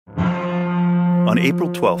On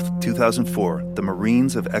April 12, 2004, the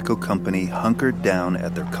Marines of Echo Company hunkered down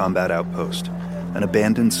at their combat outpost, an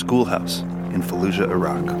abandoned schoolhouse in Fallujah,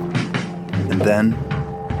 Iraq. And then...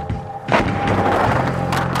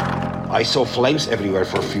 I saw flames everywhere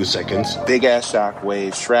for a few seconds. Big-ass shock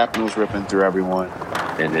waves, shrapnel's ripping through everyone.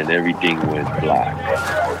 And then everything went black.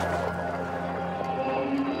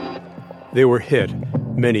 They were hit.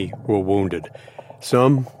 Many were wounded.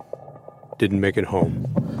 Some didn't make it home.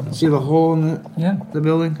 See the hole in the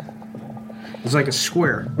building? It's like a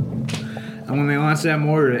square. And when they launched that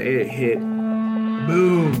mortar, it hit.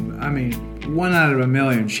 Boom. I mean, 1 out of a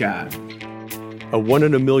million shot. A 1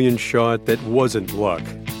 in a million shot that wasn't luck,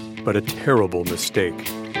 but a terrible mistake.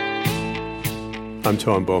 I'm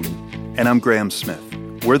Tom Bowman. And I'm Graham Smith.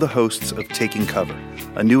 We're the hosts of Taking Cover,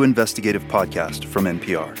 a new investigative podcast from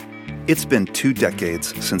NPR. It's been 2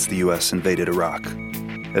 decades since the U.S. invaded Iraq.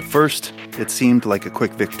 At first, it seemed like a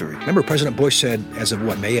quick victory. Remember, President Bush said, as of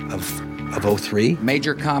May of 03?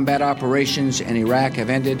 Major combat operations in Iraq have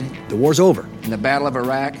ended. The war's over. In the Battle of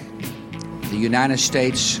Iraq, the United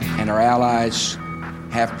States and our allies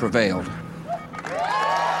have prevailed.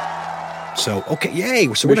 So, okay,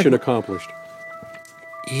 yay. So Mission accomplished.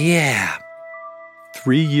 Yeah.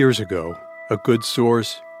 3 years ago, a good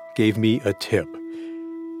source gave me a tip.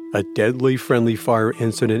 A deadly friendly fire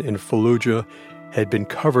incident in Fallujah had been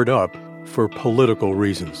covered up for political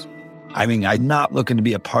reasons. I mean, I'm not looking to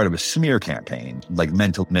be a part of a smear campaign, like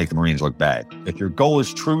meant to make the Marines look bad. If your goal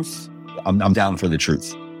is truth, I'm down for the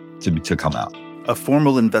truth to come out. A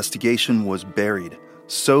formal investigation was buried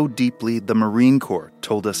so deeply the Marine Corps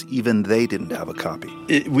told us even they didn't have a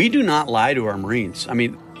copy. We do not lie to our Marines. I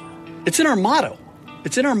mean, it's in our motto.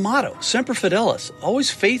 Semper Fidelis,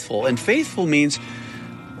 always faithful. And faithful means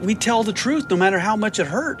we tell the truth no matter how much it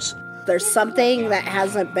hurts. There's something that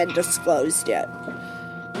hasn't been disclosed yet.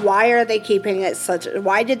 Why are they keeping it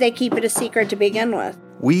why did they keep it a secret to begin with?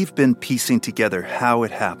 We've been piecing together how it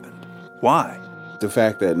happened. Why? The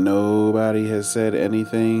fact that nobody has said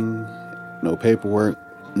anything, no paperwork,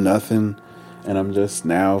 nothing, and I'm just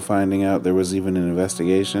now finding out there was even an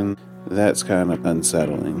investigation, that's kind of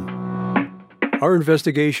unsettling. Our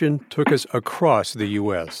investigation took us across the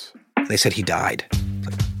U.S. They said he died.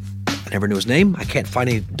 I never knew his name. I can't find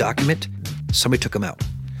any document. Somebody took him out.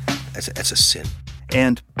 That's a sin.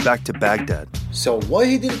 And back to Baghdad. So why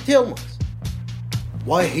he didn't tell us?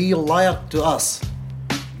 Why he lied to us?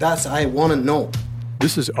 That's I want to know.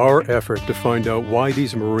 This is our effort to find out why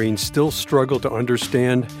these Marines still struggle to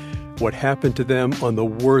understand what happened to them on the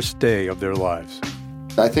worst day of their lives.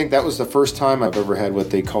 I think that was the first time I've ever had what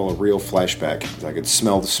they call a real flashback. I could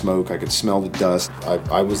smell the smoke, I could smell the dust.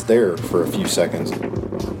 I was there for a few seconds.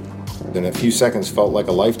 And a few seconds felt like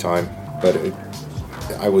a lifetime, but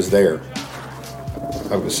I was there.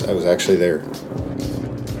 I was actually there.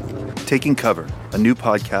 Taking Cover, a new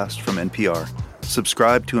podcast from NPR.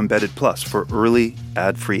 Subscribe to Embedded Plus for early,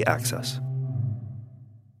 ad-free access.